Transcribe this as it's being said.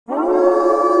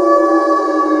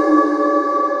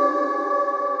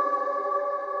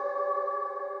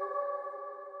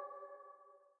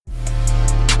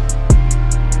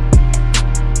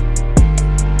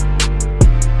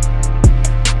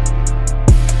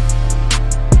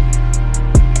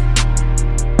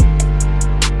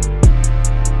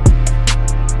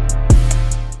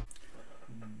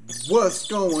What's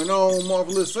going on,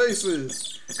 Marvelous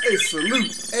Aces? Hey,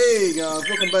 salute. Hey, guys,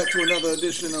 welcome back to another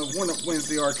edition of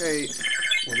Wednesday Arcade,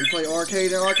 where we play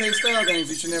arcade and arcade style games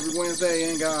each and every Wednesday.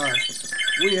 And guys,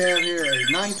 we have here a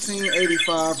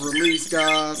 1985 release,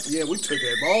 guys. Yeah, we took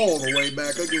it all the way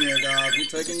back again, guys. We're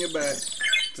taking you back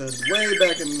to way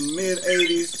back in the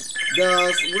mid-80s.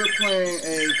 Guys, we're playing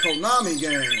a Konami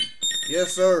game.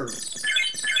 Yes, sir.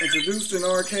 Introduced in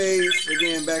arcades,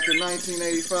 again, back in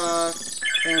 1985.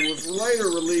 And was later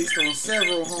released on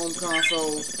several home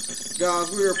consoles.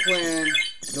 Guys, we are playing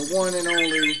the one and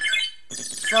only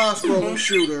side-scrolling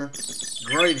shooter,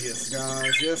 Gradius,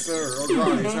 guys. Yes, sir. Or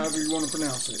Gradius, however you want to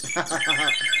pronounce it.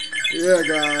 Yeah,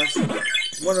 guys.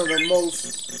 One of the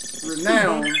most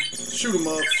renowned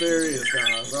shoot-em-ups there is,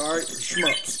 guys. Alright?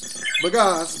 Shmups. But,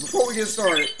 guys, before we get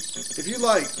started, if you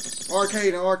like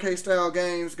arcade and arcade-style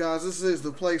games, guys, this is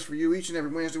the place for you. Each and every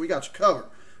Wednesday, we got you covered.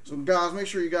 So guys, make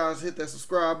sure you guys hit that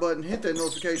subscribe button, hit that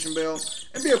notification bell,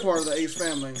 and be a part of the Ace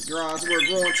family. Guys, we're a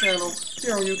growing channel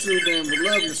here on YouTube, and we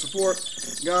love your support.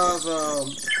 Guys,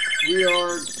 we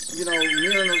are,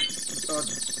 nearing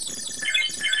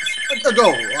a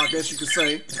goal, I guess you could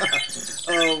say,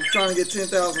 of trying to get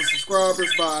 10,000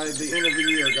 subscribers by the end of the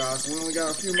year, guys. We only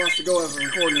got a few months to go as I'm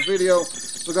recording this video.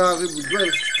 So guys, it would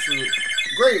be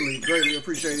greatly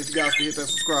appreciate if you guys could hit that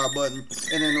subscribe button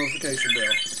and that notification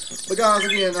bell. But guys,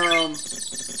 again,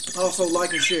 also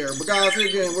like and share. But guys, here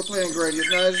again, we're playing Gradius.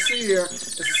 Now, as you see here,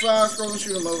 it's a side-scrolling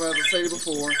shoot 'em up, as I stated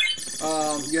before.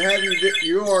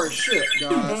 You are a ship,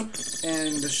 guys,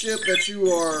 and the ship that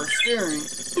you are steering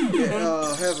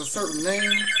has a certain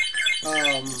name.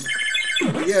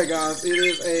 But yeah, guys, it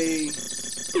is a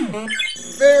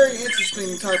very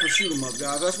interesting type of shoot 'em up,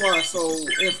 guys. That's why it's so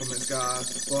infamous,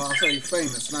 guys. Well, I'll say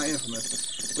famous, not infamous.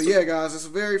 But yeah, guys, it's a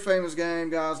very famous game,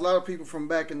 guys. A lot of people from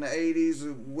back in the 80s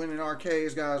who went in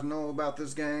arcades, guys, know about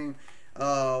this game.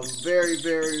 Very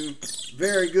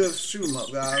good shoot 'em up,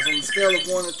 guys. On the scale of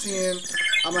 1 to 10,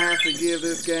 I'm gonna have to give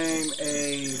this game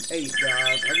a 8,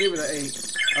 guys. I give it an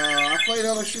 8. I played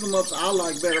other shoot 'em ups I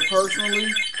like better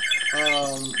personally,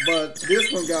 but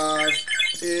this one, guys,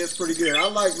 is pretty good. I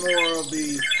like more of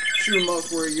the shoot 'em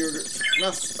ups where you're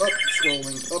not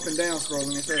up and down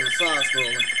scrolling instead of side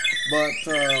scrolling. But,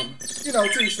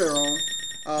 to each their own.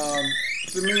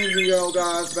 To me,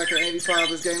 guys, back in 85,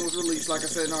 this game was released, like I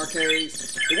said, in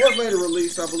arcades. It was later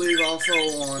released, I believe, also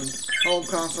on home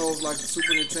consoles like the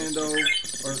Super Nintendo.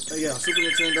 Super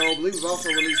Nintendo. I believe it was also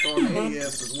released on the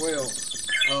NES as well,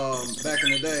 back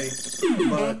in the day.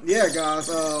 But, yeah, guys,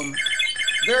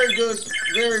 very good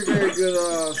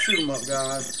shoot 'em up,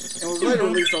 guys. And was later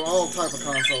released on all type of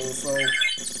consoles. So,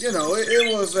 it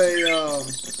was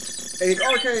a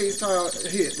arcade style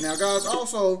hit. Now, guys,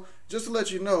 also, just to let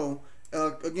you know,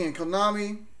 again,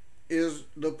 Konami is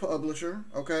the publisher,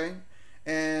 okay?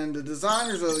 And the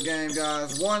designers of the game,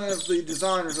 guys, one of the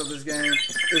designers of this game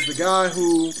is the guy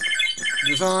who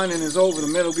designed and is over the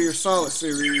Metal Gear Solid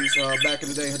series back in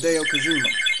the day, Hideo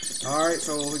Kojima. Alright,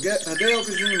 so Hideo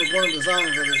Kojima is one of the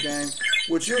designers of this game,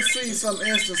 which you'll see some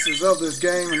instances of this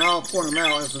game, and I'll point them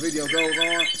out as the video goes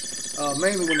on,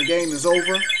 mainly when the game is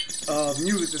over.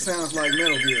 Music that sounds like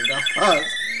Metal Gear, guys.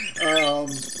 Or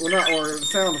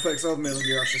sound effects of Metal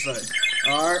Gear, I should say.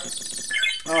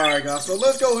 Alright, guys. So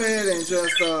let's go ahead and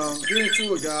just get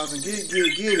into it, guys, and get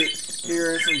it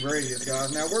here in some Gradius,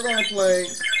 guys. Now we're gonna play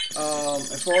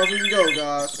as far as we can go,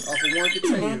 guys, off of 1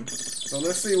 continue. So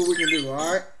let's see what we can do.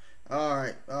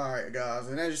 Alright, guys.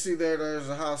 And as you see there's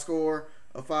a high score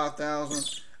of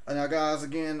 5,000. Now, guys,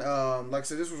 again, like I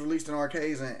said, this was released in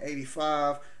arcades in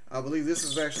 85. I believe this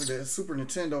is actually the Super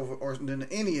Nintendo or the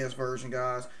NES version,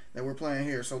 guys, that we're playing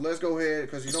here. So let's go ahead,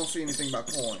 because you don't see anything about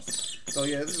coins. So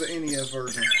yeah, this is the NES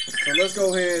version. So let's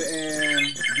go ahead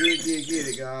and get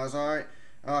it, guys. Alright,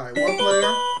 one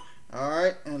player.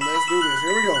 Alright, and let's do this.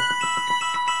 Here we go.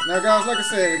 Now, guys, like I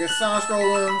said, it's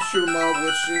side-scrolling shoot 'em up,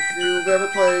 which if you've ever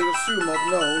played a shoot 'em up,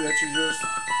 know that you're just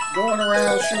going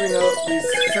around shooting up these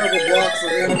several blocks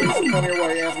of enemies that come your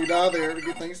way as we die there to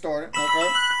get things started. Okay.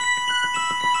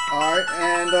 Alright,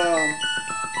 and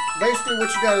basically what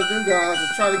you gotta do, guys, is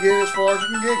try to get as far as you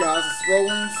can get, guys. It's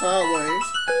scrolling sideways.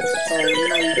 So, you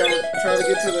gotta try to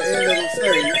get to the end of the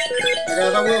stage. Now,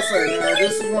 guys, I will say,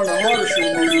 this is one of the harder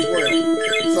shoot 'em ups as well.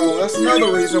 So that's another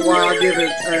reason why I give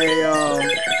it an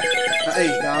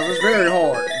 8, guys. It's very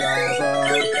hard, guys.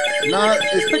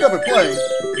 It's pick up and play,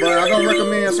 but I don't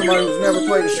recommend somebody who's never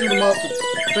played a shoot 'em up to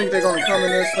think they're gonna come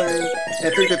in this thing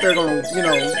and think that they're gonna,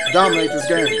 dominate this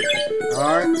game.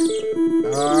 Alright,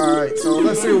 Alright, so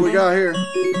let's see what we got here.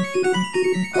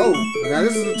 Oh, now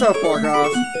this is the tough part,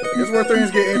 guys. This is where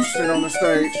things get interesting on the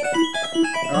stage.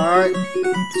 Alright.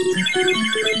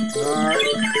 Alright.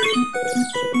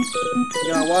 You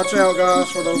gotta watch out,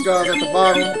 guys, for those guys at the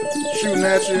bottom shooting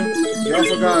at you. You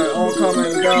also got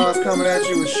oncoming guys coming at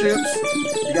you with ships.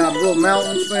 You got little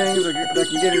mountains things that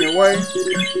can get in your way.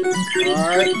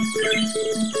 Alright.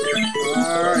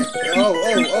 Alright. Oh.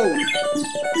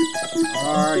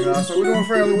 Alright, guys, so we're doing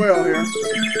fairly well here.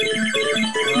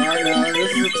 Alright, now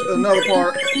this is another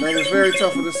part that is very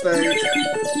tough of this stage.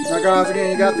 Now, guys,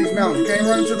 again, you got these mountains. You can't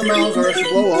run into the mountains or else you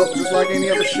blow up, just like any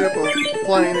other ship or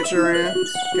plane that you're in.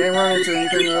 You can't run into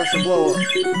anything or else you blow up.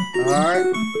 Alright.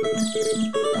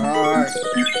 Alright.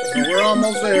 So we're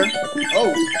almost there.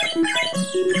 Oh.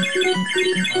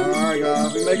 Alright,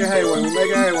 guys, we're making headway.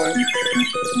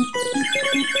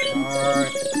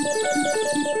 Alright.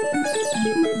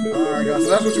 Alright, guys, so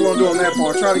that's what you want to do on that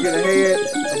part. Try to get ahead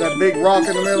of that big rock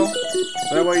in the middle.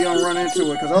 So that way you don't run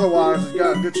into it, because otherwise you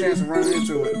got a good chance of running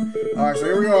into it. Alright, so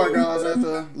here we are, guys, at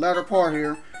the latter part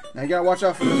here. Now you gotta watch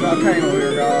out for this volcano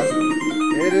here, guys.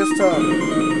 It is tough.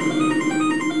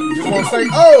 You just want to stay.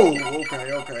 Oh!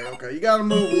 Okay. You gotta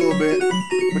move a little bit.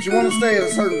 But you want to stay at a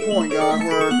certain point, guys,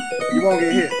 where you won't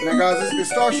get hit. Now, guys, it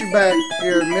starts you back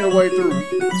here midway through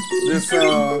this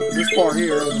part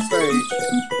here of the stage.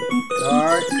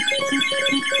 Alright.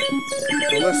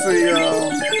 So let's see if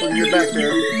we can get back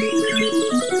there.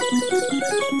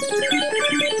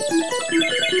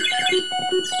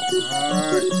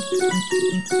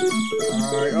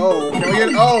 Alright. Oh, can we get...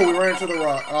 Oh, we ran into the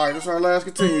rock. Alright, this is our last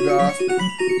continue, guys.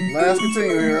 Last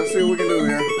continue here. Let's see what we can do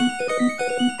here.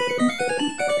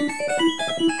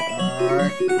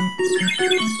 Alright.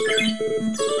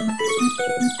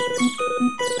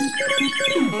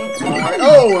 Alright.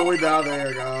 Oh, and we died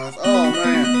there, guys. Oh,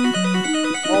 man.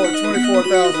 Only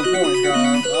 24,000 points,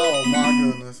 guys. Oh, my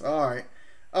goodness. Alright.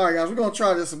 Alright, guys, we're going to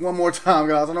try this one more time,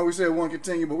 guys. I know we said one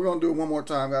continue, but we're going to do it one more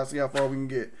time, guys, see how far we can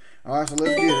get. Alright, so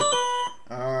let's get it.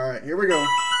 Alright, here we go.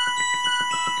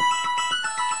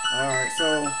 Alright,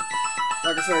 so,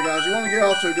 like I said, guys, you want to get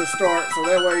off to a good start, so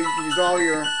that way you can use all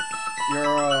your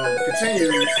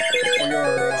continues, or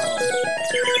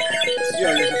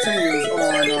your continues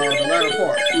on the latter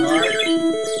part. Alright?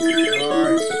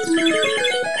 Alright.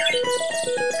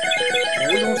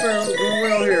 Well, we're doing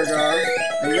well here, guys.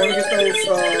 And you want to get those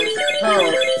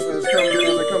power-ups as they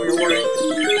come your way.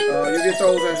 You get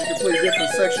those as you complete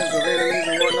different sections of enemies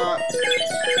and whatnot.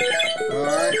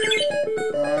 Alright.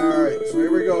 Alright, so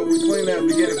here we go. We clean that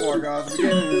beginning part, guys. The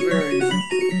beginning is very easy.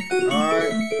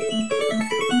 Alright.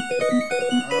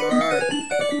 Alright.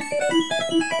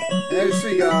 As you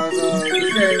see, guys,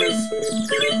 this game is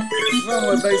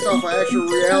somewhat based off of actual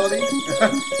reality.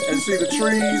 And see the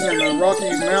trees and the rocky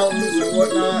mountains and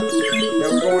whatnot that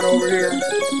we're going over here.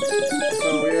 So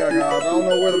yeah, guys, I don't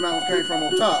know where the mountains came from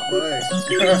on top, but hey,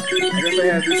 I guess they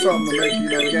had to do something to make the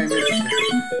game interesting.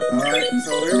 Alright,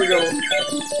 so here we go.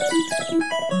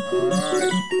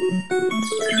 Alright.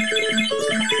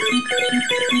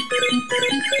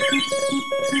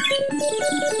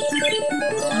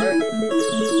 Alright.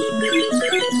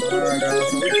 Alright, guys,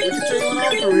 so we're continuing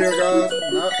on through here, guys.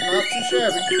 Not too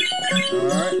shabby.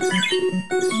 Alright.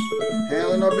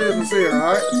 Handling our business here,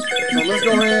 alright? So let's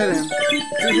go ahead and see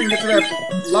if we can get to that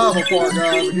lava part,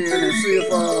 guys, again, and see if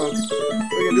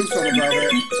we can do something about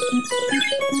that.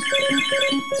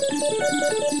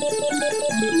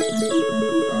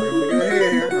 Alright, you want to get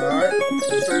ahead here, alright?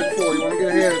 As I said before, you want to get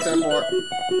ahead at that part.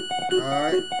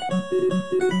 Alright.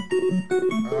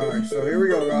 Alright, so here we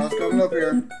go, guys, coming up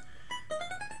here.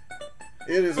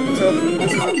 It is a tough,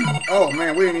 oh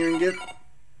man, we didn't even get,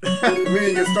 we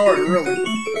didn't get started, really,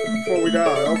 before we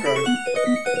died. Okay.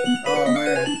 Oh,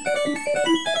 man.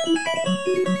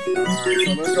 Alright,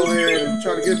 so let's go ahead and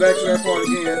try to get back to that part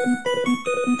again.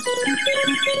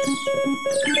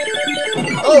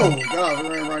 Oh, God, we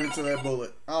ran right into that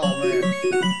bullet. Oh, man.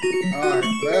 Alright,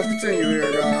 last continue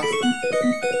here, guys.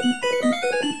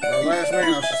 Or last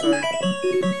man, I should say.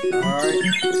 Alright.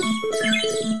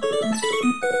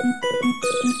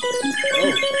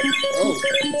 Oh.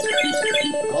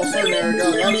 All of a sudden there,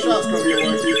 got a lot of shots coming your way.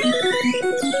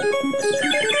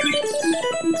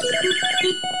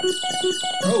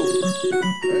 Oh,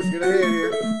 let's get ahead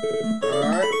here.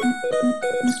 Alright.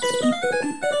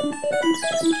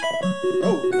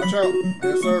 Oh, watch out.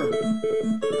 Yes, sir.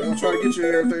 They're going to try to get you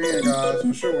here at the end, guys,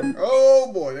 for sure.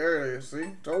 Oh, boy, there it is. See?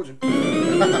 Told you.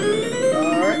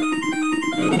 Alright.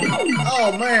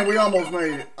 Oh, man, we almost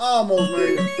made it. Almost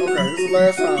made it. Okay, this is the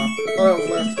last time. Oh, that was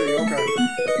the last day. Okay.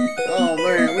 Oh,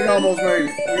 man, we We almost made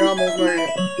it. We almost made it.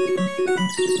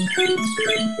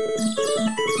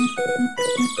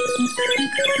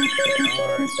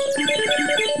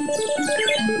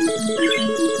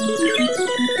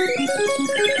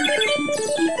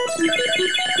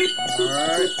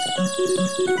 Alright.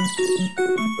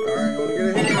 Alright, wanna get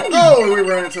it here? Oh, we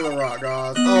ran into the rock,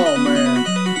 guys. Oh, man.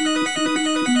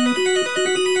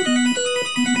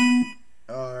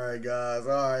 Alright, guys.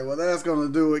 Alright, well, that's gonna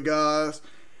do it, guys,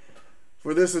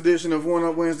 for this edition of One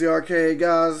Up Wednesday Arcade,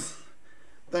 guys.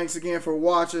 Thanks again for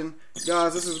watching.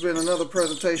 Guys, this has been another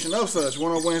presentation of such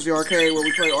One Up Wednesday Arcade, where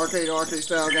we play arcade and arcade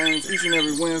style games each and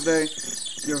every Wednesday.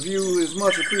 Your view is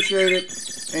much appreciated.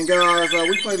 And guys,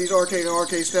 we play these arcade and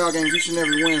arcade style games each and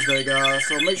every Wednesday, guys.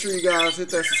 So make sure you guys hit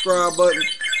that subscribe button,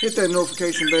 hit that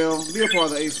notification bell, be a part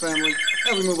of the Ace family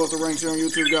as we move up the ranks here on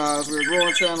YouTube, guys. We're a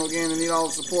growing channel again and need all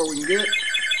the support we can get.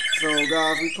 So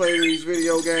guys, we play these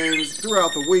video games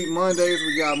throughout the week. Mondays,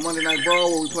 we got Monday Night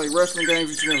Brawl, where we play wrestling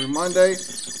games each and every Monday.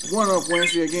 One Up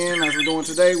Wednesday again, as we're doing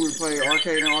today, we play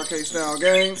arcade and arcade style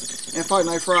games. And Fight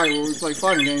Night Friday, where we play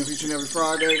fighting games each and every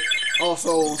Friday.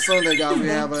 Also on Sunday, guys, we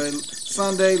have a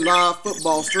Sunday live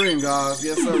football stream, guys.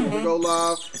 Yes, sir. We go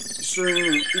live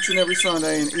stream each and every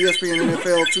Sunday in ESPN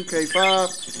NFL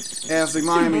 2K5 as the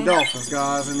Miami Dolphins,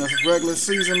 guys, in the regular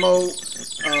season mode.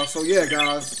 So yeah,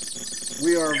 guys,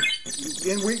 we are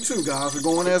in week 2, guys. We're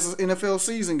going as the NFL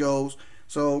season goes.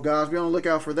 So guys, be on the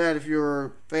lookout for that. If you're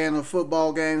a fan of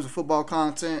football games or football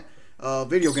content,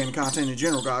 video game content in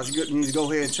general, guys, you need to go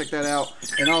ahead and check that out.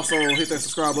 And also hit that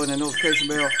subscribe button and notification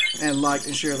bell and like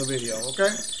and share the video, okay?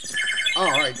 All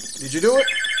right. Did you do it?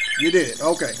 You did it.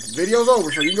 Okay. Video's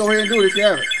over, so you can go ahead and do it if you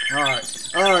haven't. All right.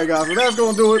 All right, guys. Well, that's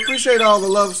going to do it. Appreciate all the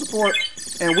love and support,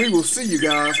 and we will see you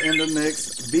guys in the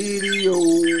next video.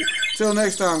 Till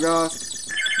next time, guys.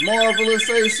 Marvelous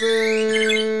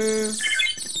Aces.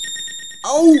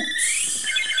 Out.